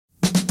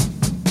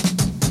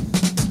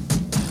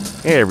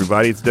Hey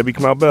everybody, it's Debbie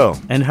Kamau Bell.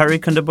 And Hari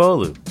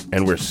Kondabolu.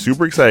 And we're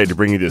super excited to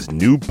bring you this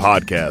new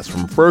podcast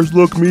from First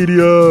Look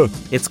Media.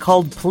 It's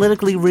called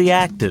Politically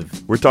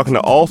Reactive. We're talking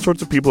to all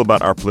sorts of people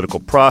about our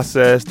political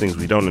process, things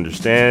we don't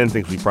understand,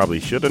 things we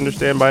probably should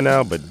understand by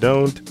now, but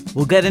don't.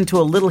 We'll get into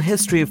a little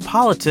history of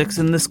politics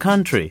in this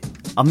country.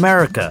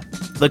 America,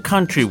 the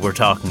country we're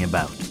talking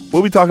about.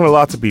 We'll be talking to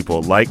lots of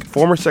people, like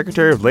former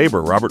Secretary of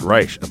Labor Robert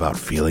Reich, about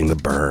feeling the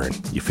burn.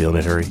 You feeling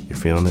it, Hari? You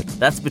feeling it?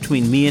 That's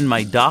between me and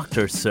my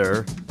doctor,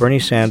 sir. Bernie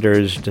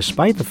Sanders,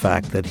 despite the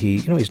fact that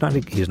he's not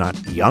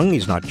young,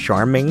 he's not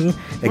charming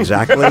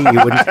exactly.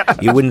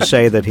 You wouldn't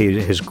say that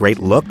his great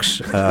looks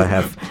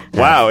have.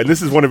 Wow, and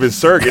this is one of his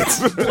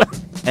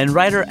surrogates. And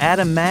writer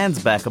Adam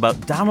Mansbach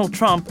about Donald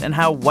Trump and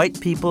how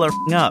white people are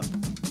f***ing up.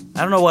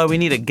 I don't know why we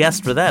need a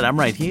guest for that. I'm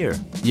right here.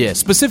 Yeah,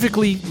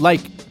 specifically like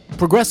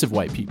progressive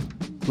white people.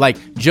 Like,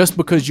 just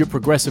because you're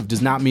progressive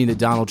does not mean that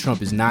Donald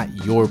Trump is not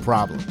your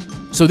problem.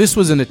 So this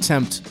was an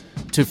attempt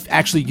to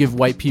actually give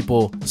white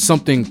people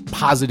something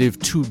positive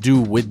to do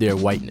with their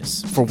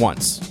whiteness, for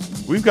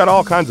once. We've got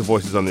all kinds of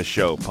voices on this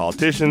show.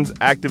 Politicians,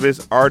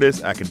 activists,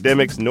 artists,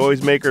 academics,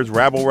 noisemakers,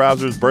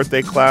 rabble-rousers,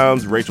 birthday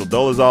clowns, Rachel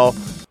Dolezal.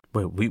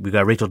 Wait, we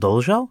got Rachel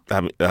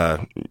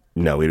Dolezal?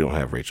 No, we don't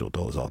have Rachel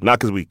Dolezal. Not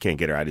because we can't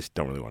get her. I just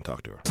don't really want to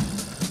talk to her.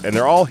 And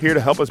they're all here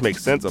to help us make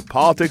sense of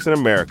politics in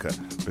America.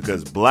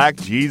 Because Black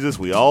Jesus,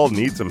 we all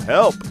need some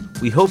help.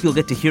 We hope you'll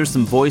get to hear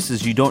some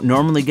voices you don't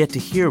normally get to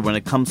hear when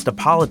it comes to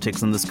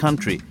politics in this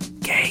country.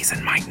 Gays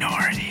and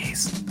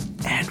minorities.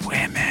 And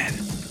women.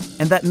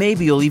 And that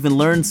maybe you'll even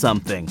learn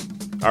something.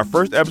 Our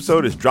first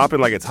episode is dropping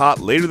like it's hot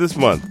later this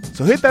month.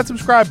 So hit that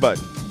subscribe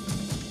button.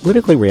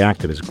 Politically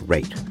Reactive is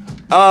great.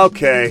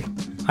 Okay.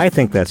 I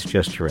think that's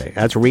just right.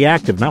 That's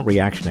reactive, not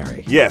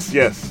reactionary. Yes.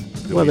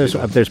 Well,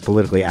 there's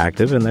politically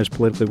active and there's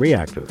politically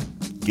reactive.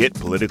 Get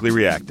politically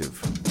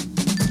reactive.